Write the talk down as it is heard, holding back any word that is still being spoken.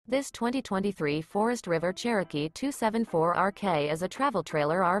This 2023 Forest River Cherokee 274RK is a travel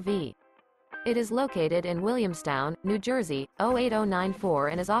trailer RV. It is located in Williamstown, New Jersey, 08094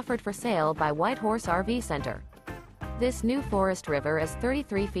 and is offered for sale by White Horse RV Center. This new Forest River is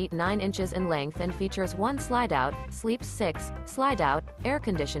 33 feet 9 inches in length and features one slide-out, sleeps 6, slide-out, air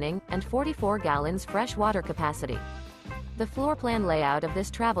conditioning, and 44 gallons fresh water capacity. The floor plan layout of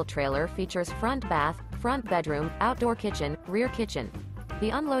this travel trailer features front bath, front bedroom, outdoor kitchen, rear kitchen. The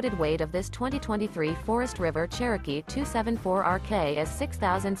unloaded weight of this 2023 Forest River Cherokee 274RK is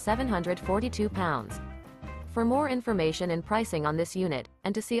 6,742 pounds. For more information and pricing on this unit,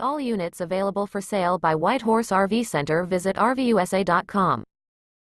 and to see all units available for sale by White Horse RV Center, visit RVUSA.com.